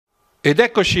Ed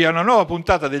eccoci a una nuova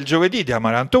puntata del giovedì di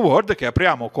Amaranto World che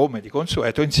apriamo come di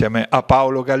consueto insieme a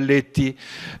Paolo Galletti.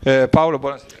 Paolo,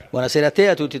 buonasera. Buonasera a te e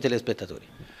a tutti i telespettatori.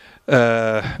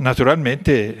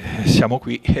 Naturalmente siamo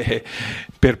qui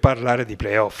per parlare di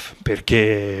playoff,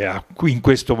 perché qui in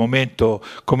questo momento,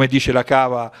 come dice la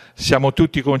Cava, siamo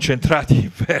tutti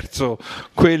concentrati verso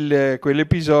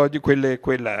quell'episodio,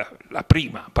 la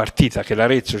prima partita che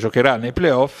l'Arezzo giocherà nei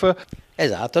playoff.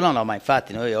 Esatto, no, ma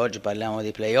infatti noi oggi parliamo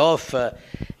di playoff,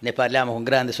 ne parliamo con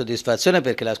grande soddisfazione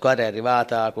perché la squadra è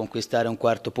arrivata a conquistare un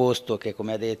quarto posto che,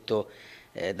 come ha detto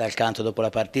dal canto dopo la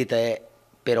partita, è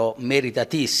però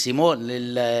meritatissimo.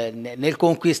 Nel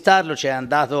conquistarlo c'è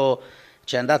andato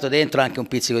dentro anche un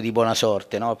pizzico di buona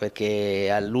sorte, no? Perché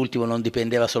all'ultimo non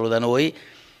dipendeva solo da noi,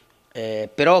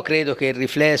 però credo che il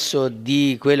riflesso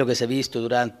di quello che si è visto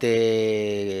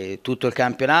durante tutto il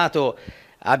campionato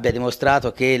abbia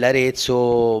dimostrato che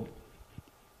l'Arezzo,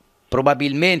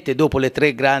 probabilmente dopo le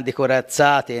tre grandi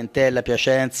corazzate, Entella,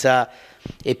 Piacenza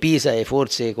e Pisa, e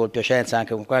forse col Piacenza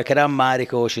anche con qualche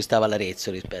rammarico, ci stava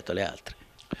l'Arezzo rispetto alle altre.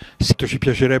 Ci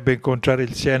piacerebbe incontrare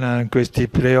il Siena in questi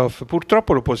playoff,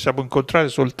 purtroppo lo possiamo incontrare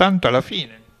soltanto alla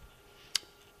fine.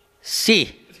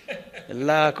 Sì,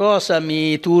 la cosa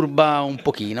mi turba un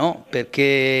pochino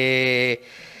perché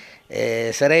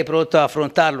sarei pronto a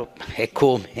affrontarlo, e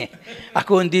come? A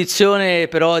condizione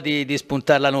però di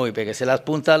spuntarla noi, perché se la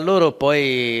spunta a loro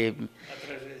poi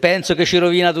penso che ci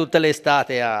rovina tutta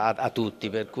l'estate a tutti,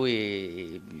 per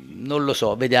cui non lo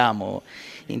so, vediamo.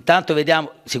 Intanto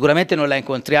vediamo, sicuramente non la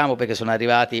incontriamo perché sono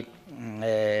arrivati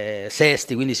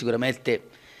sesti, quindi sicuramente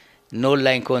non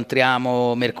la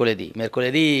incontriamo mercoledì.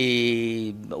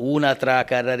 Mercoledì una tra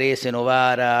Carrarese,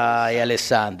 Novara e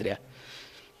Alessandria.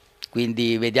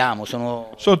 Quindi vediamo,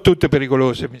 sono tutte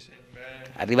pericolose, mi sembra.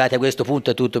 Arrivati a questo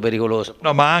punto è tutto pericoloso.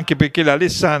 No, ma anche perché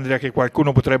l'Alessandria, che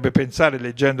qualcuno potrebbe pensare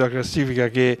leggendo la classifica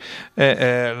che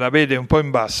la vede un po' in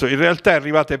basso, in realtà è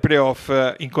arrivata ai playoff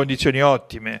in condizioni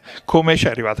ottime, come c'è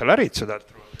arrivata l'Arezzo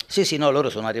d'altronde. Sì, no, loro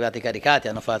sono arrivati caricati,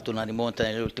 hanno fatto una rimonta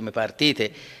nelle ultime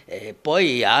partite,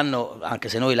 poi hanno, anche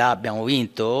se noi là abbiamo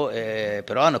vinto,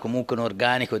 però hanno comunque un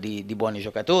organico di buoni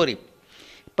giocatori.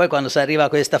 Poi quando si arriva a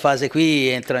questa fase qui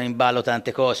entrano in ballo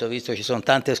tante cose, ho visto che ci sono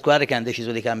tante squadre che hanno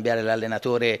deciso di cambiare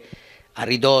l'allenatore a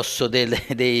ridosso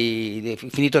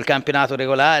finito il campionato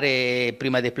regolare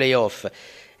prima dei playoff.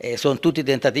 Sono tutti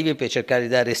tentativi per cercare di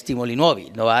dare stimoli nuovi.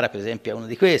 Il Novara per esempio è uno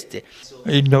di questi.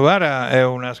 Il Novara è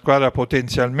una squadra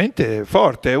potenzialmente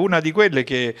forte, è una di quelle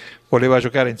che voleva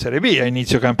giocare in Serie B a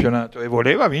inizio campionato e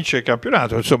voleva vincere il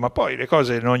campionato, insomma poi le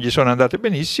cose non gli sono andate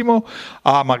benissimo,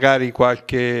 ha magari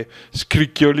qualche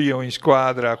scricchiolio in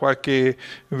squadra, qualche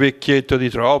vecchietto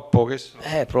di troppo.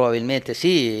 Probabilmente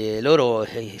sì, loro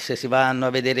se si vanno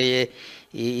a vedere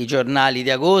i giornali di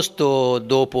agosto,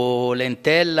 dopo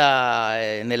l'Entella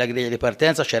nella griglia di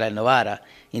partenza c'era il Novara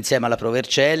insieme alla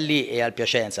Provercelli e al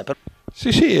Piacenza.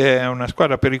 Sì, è una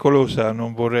squadra pericolosa,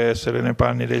 non vorrei essere nei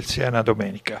panni del Siena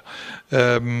domenica.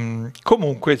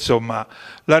 Comunque, insomma,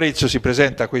 l'Arezzo si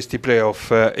presenta a questi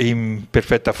playoff in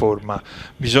perfetta forma.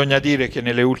 Bisogna dire che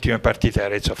nelle ultime partite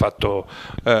l'Arezzo ha fatto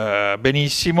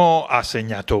benissimo, ha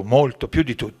segnato molto più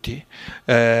di tutti.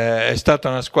 È stata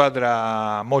una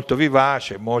squadra molto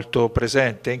vivace, molto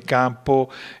presente in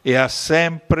campo e ha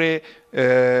sempre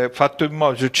fatto in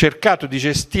modo, cercato di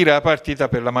gestire la partita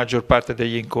per la maggior parte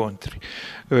degli incontri.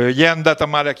 Gli è andata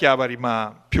male a Chiavari,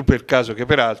 ma più per caso che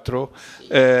per altro.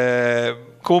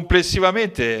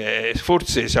 Complessivamente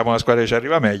forse siamo la squadra che ci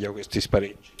arriva meglio a questi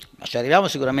spareggi. Ci arriviamo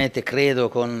sicuramente, credo,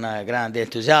 con grande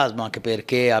entusiasmo, anche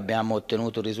perché abbiamo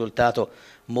ottenuto un risultato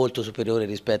molto superiore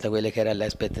rispetto a quelle che erano le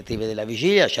aspettative della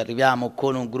vigilia. Ci arriviamo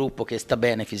con un gruppo che sta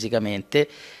bene fisicamente,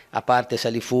 a parte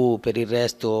Salifù, per il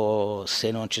resto, se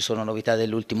non ci sono novità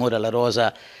dell'ultima ora, la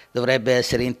rosa dovrebbe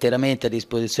essere interamente a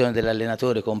disposizione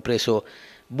dell'allenatore, compreso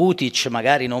Butic,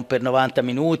 magari non per 90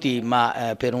 minuti,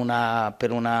 ma per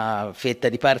una fetta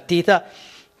di partita.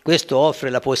 Questo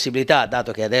offre la possibilità,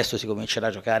 dato che adesso si comincerà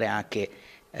a giocare anche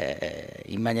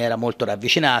in maniera molto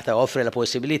ravvicinata, offre la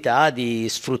possibilità di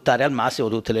sfruttare al massimo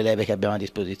tutte le leve che abbiamo a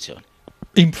disposizione.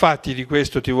 Infatti di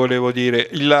questo ti volevo dire,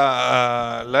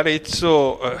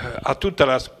 l'Arezzo ha tutta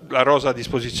la rosa a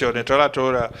disposizione, tra l'altro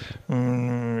ora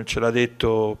ce l'ha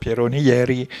detto Pieroni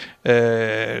ieri,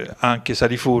 anche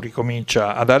Salifù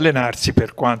comincia ad allenarsi,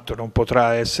 per quanto non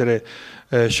potrà essere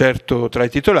certo tra i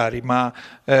titolari, ma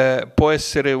può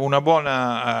essere una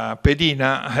buona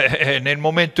pedina nel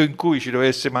momento in cui ci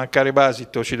dovesse mancare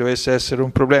Basit o ci dovesse essere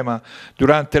un problema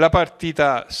durante la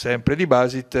partita, sempre di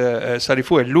Basit,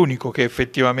 Salifu è l'unico che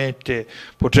effettivamente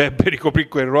potrebbe ricoprire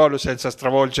quel ruolo senza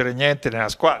stravolgere niente nella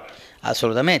squadra.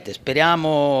 Assolutamente,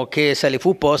 speriamo che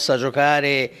Salifu possa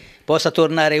giocare, possa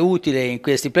tornare utile in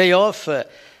questi playoff,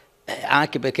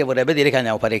 anche perché vorrebbe dire che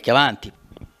andiamo parecchio avanti.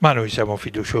 Ma noi siamo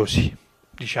fiduciosi,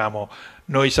 diciamo,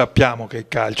 noi sappiamo che il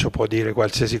calcio può dire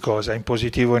qualsiasi cosa, in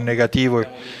positivo e in negativo.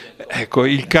 Ecco,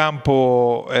 il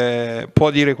campo può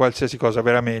dire qualsiasi cosa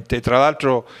veramente. Tra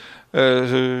l'altro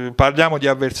parliamo di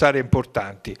avversari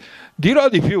importanti. Dirò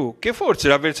di più, che forse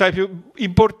gli avversari più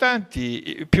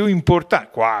importanti,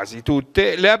 quasi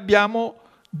tutte, le abbiamo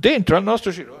dentro al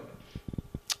nostro girone.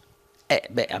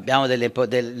 Abbiamo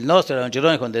il nostro è un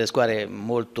girone con delle squadre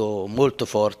molto, molto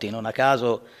forti, non a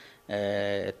caso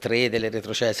 3 delle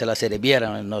retrocesse alla Serie B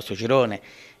erano nel nostro girone,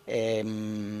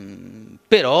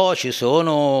 però ci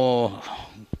sono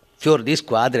fior di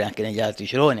squadre anche negli altri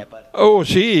gironi. Oh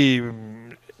sì,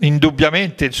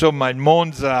 indubbiamente, insomma, il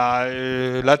Monza,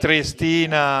 la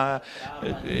Triestina,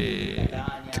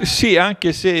 sì,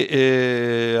 anche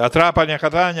se a Trapani e a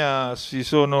Catania si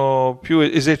sono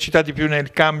esercitati più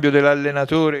nel cambio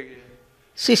dell'allenatore.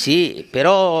 Sì,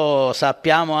 però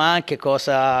sappiamo anche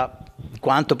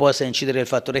quanto possa incidere il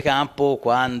fattore campo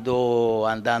quando,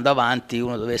 andando avanti,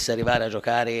 uno dovesse arrivare a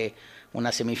giocare una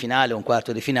semifinale o un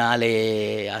quarto di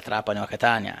finale a Trapani o a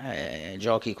Catania.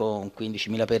 Giochi con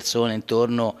 15.000 persone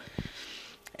intorno,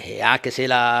 anche se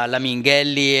la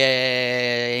Minghelli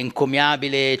è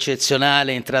encomiabile,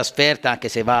 eccezionale in trasferta, anche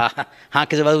se va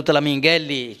tutta la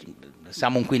Minghelli,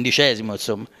 siamo un 15°,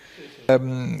 insomma.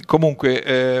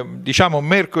 Comunque, diciamo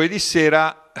mercoledì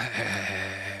sera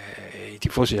i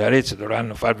tifosi dell'Arezzo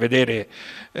dovranno far vedere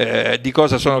di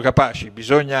cosa sono capaci,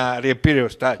 bisogna riempire lo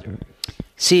stadio.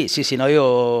 Sì, no,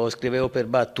 io scrivevo per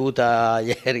battuta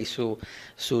ieri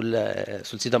sul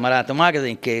sito Amaranto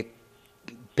Magazine che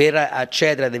per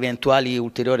accedere ad eventuali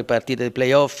ulteriori partite di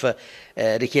playoff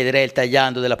richiederei il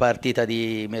tagliando della partita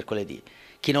di mercoledì.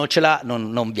 Chi non ce l'ha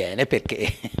non viene,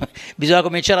 perché bisogna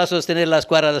cominciare a sostenere la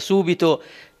squadra da subito,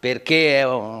 perché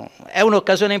è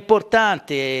un'occasione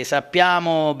importante,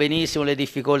 sappiamo benissimo le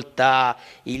difficoltà,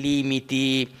 i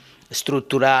limiti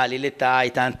strutturali, l'età,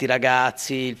 i tanti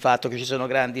ragazzi, il fatto che ci sono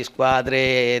grandi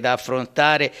squadre da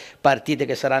affrontare, partite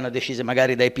che saranno decise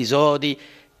magari da episodi,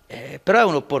 però è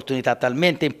un'opportunità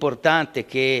talmente importante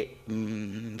che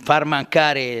far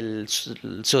mancare il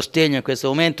sostegno in questo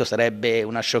momento sarebbe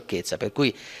una sciocchezza, per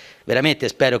cui veramente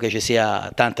spero che ci sia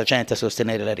tanta gente a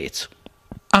sostenere l'Arezzo.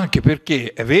 Anche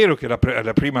perché è vero che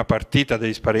la prima partita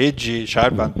dei spareggi ha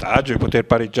il vantaggio di poter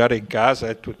pareggiare in casa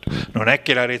e tutto. Non è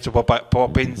che l'Arezzo può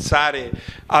pensare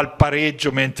al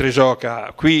pareggio mentre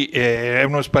gioca, qui è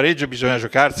uno spareggio, bisogna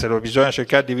giocarselo, bisogna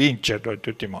cercare di vincerlo in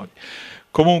tutti i modi.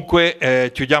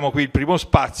 Comunque chiudiamo qui il primo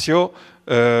spazio,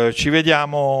 ci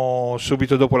vediamo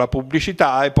subito dopo la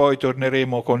pubblicità e poi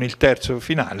torneremo con il terzo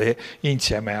finale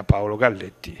insieme a Paolo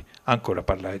Galletti ancora a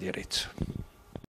parlare di Arezzo.